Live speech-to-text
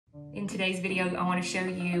In today's video, I want to show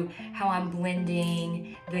you how I'm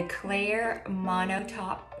blending the Claire Mono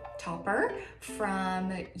Topper from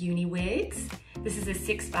UniWigs. This is a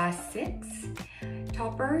 6x6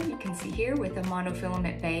 topper, you can see here, with a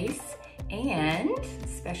monofilament base and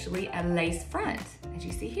especially a lace front, as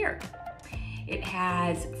you see here. It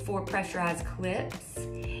has 4 pressurized clips,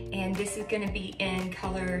 and this is going to be in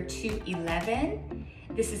color 211.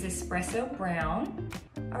 This is Espresso Brown.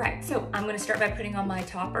 All right, so I'm going to start by putting on my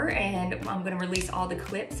topper, and I'm going to release all the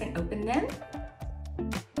clips and open them.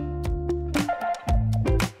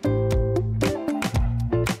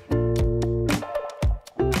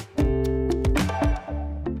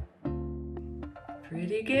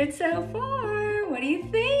 Pretty good so far. What do you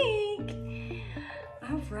think?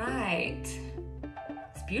 All right.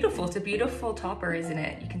 It's beautiful. It's a beautiful topper, isn't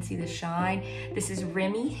it? You can see the shine. This is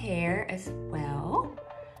Remy hair as well.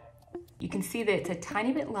 You can see that it's a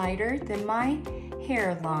tiny bit lighter than my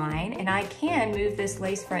hairline, and I can move this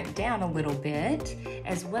lace front down a little bit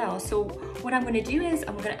as well. So what I'm gonna do is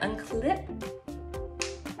I'm gonna unclip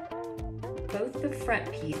both the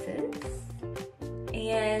front pieces,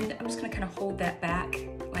 and I'm just gonna kind of hold that back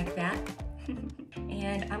like that.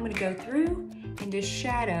 And I'm gonna go through and just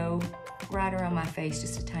shadow right around my face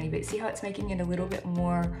just a tiny bit. See how it's making it a little bit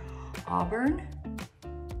more auburn?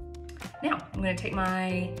 Now, I'm gonna take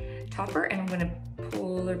my topper and I'm gonna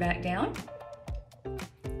pull her back down.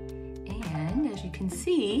 And as you can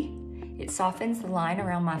see, it softens the line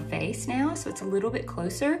around my face now, so it's a little bit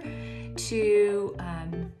closer to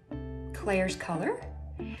Claire's color.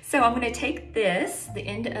 So I'm gonna take this, the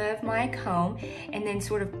end of my comb, and then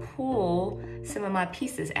sort of pull some of my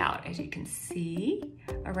pieces out, as you can see,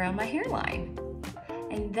 around my hairline.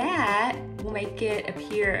 And that will make it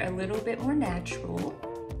appear a little bit more natural.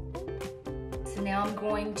 So now I'm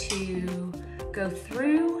going to go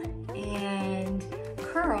through and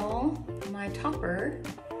curl my topper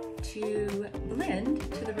to blend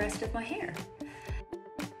to the rest of my hair.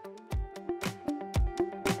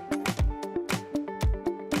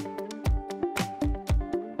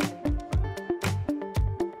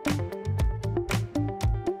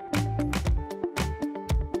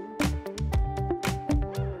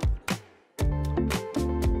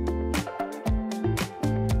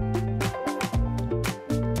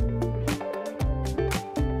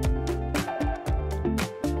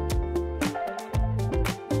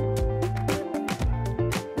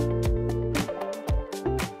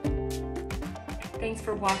 Thanks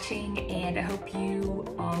for watching, and I hope you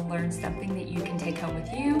all learned something that you can take home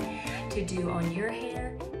with you to do on your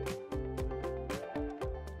hair.